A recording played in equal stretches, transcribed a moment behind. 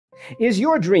Is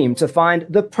your dream to find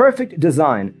the perfect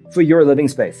design for your living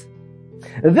space?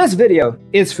 This video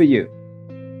is for you.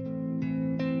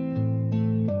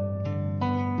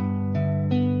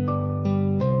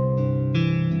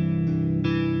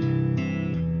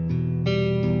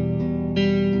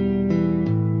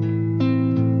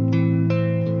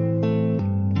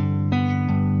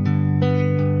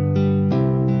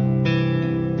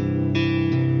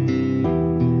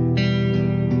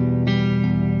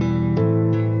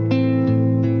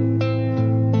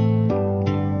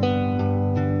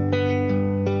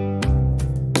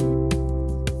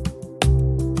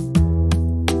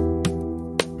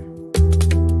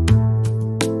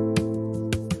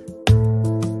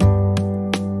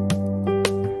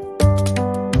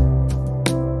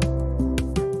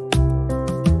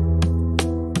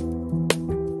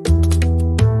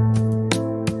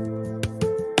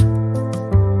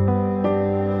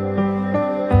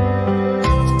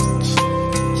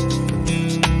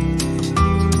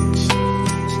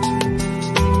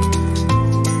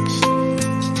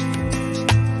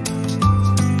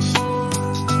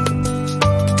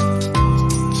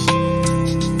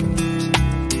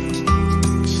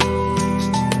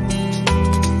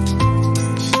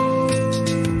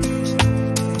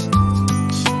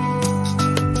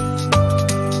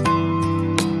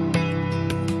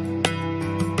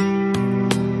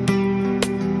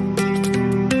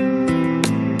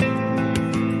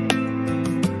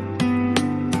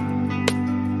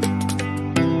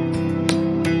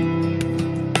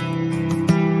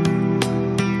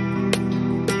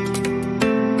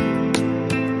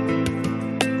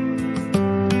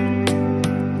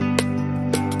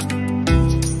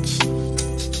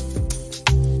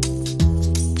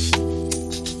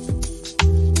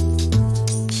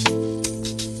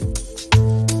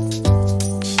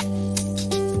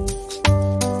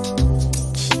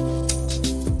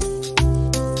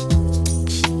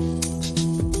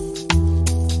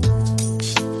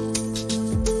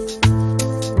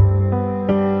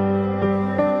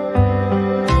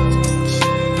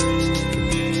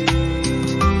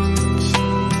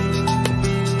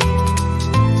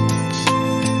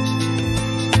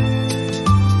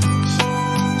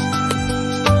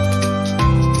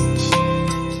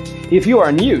 If you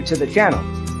are new to the channel,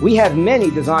 we have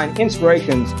many design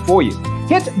inspirations for you.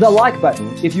 Hit the like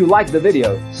button if you like the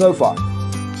video so far.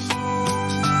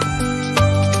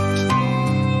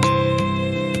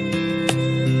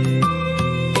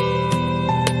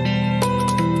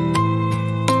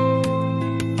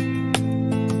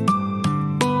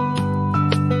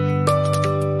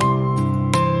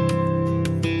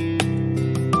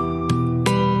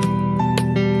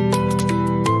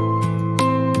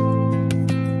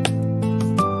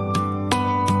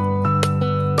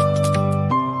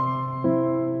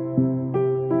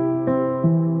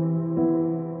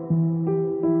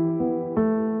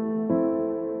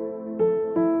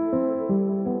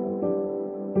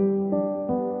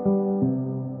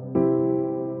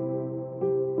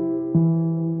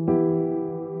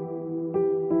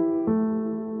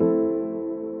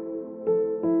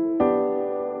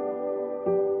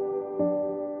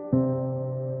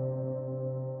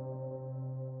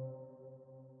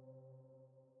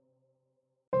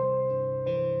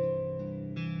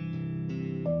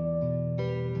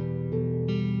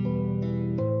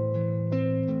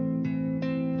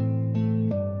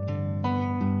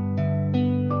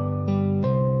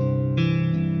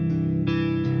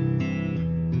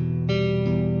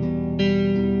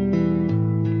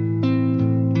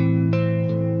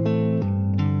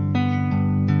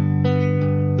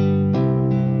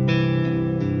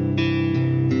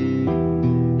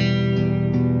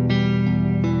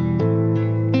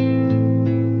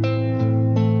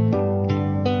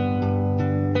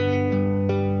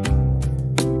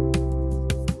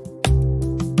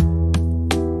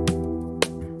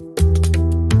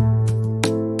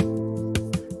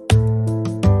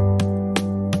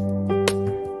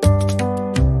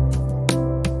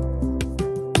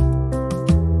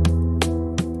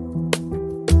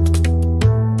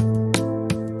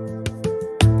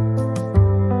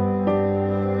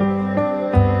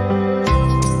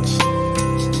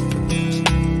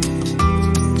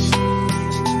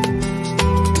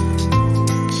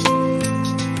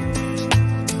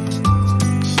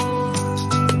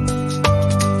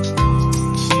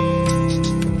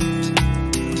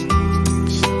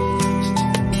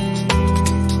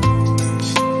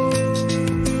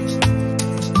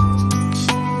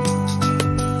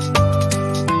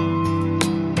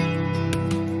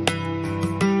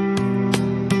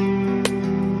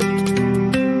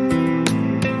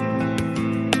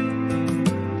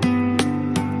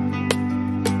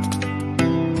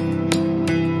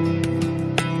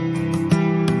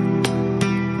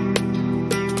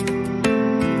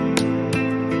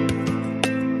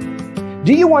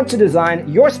 Do you want to design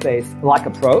your space like a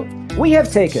pro? We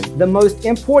have taken the most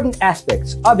important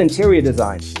aspects of interior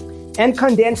design and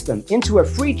condensed them into a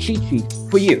free cheat sheet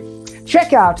for you.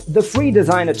 Check out the free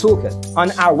designer toolkit on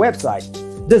our website,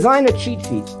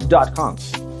 designercheatsheet.com.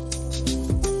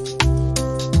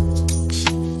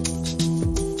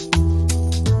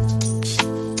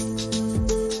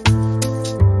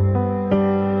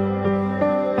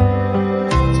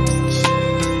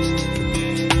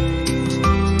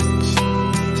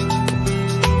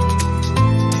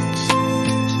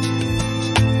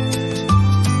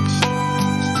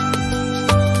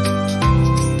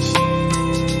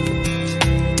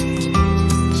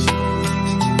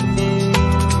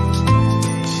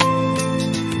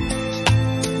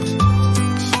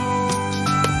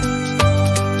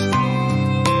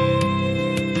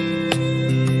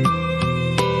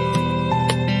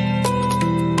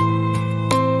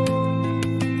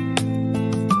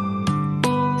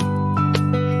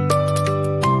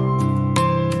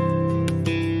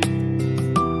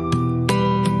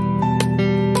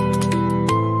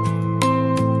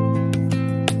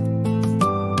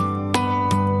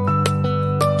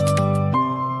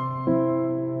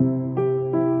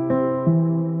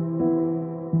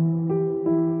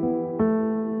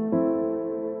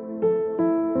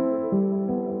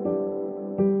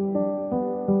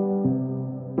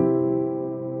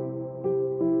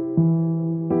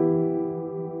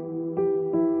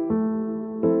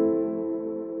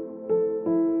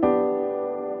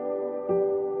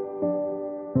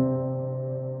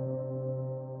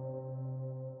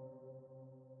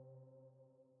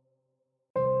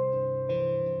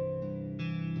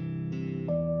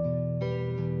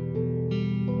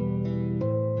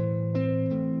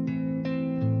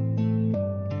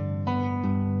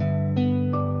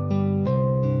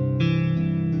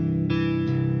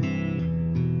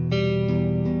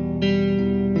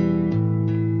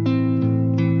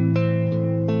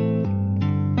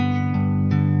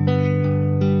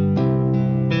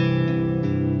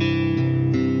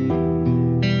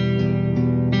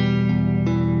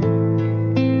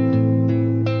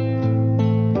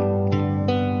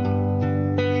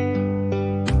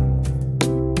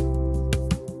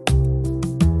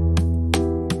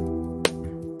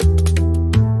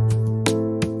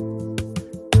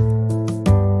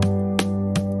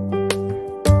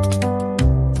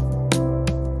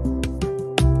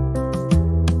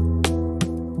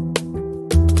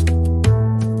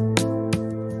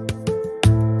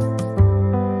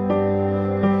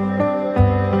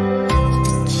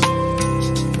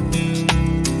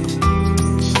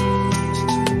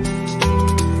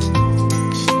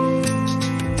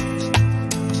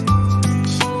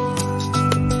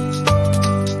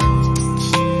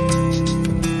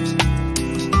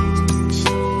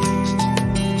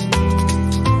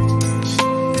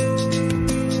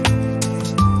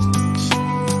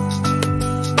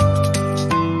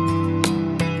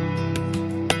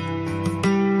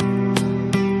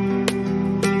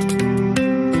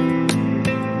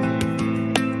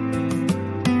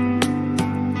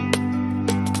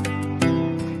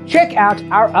 Check out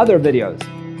our other videos.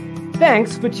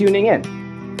 Thanks for tuning in.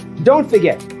 Don't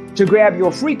forget to grab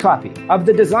your free copy of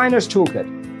the Designer's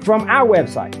Toolkit from our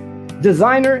website,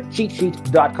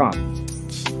 designercheatsheet.com.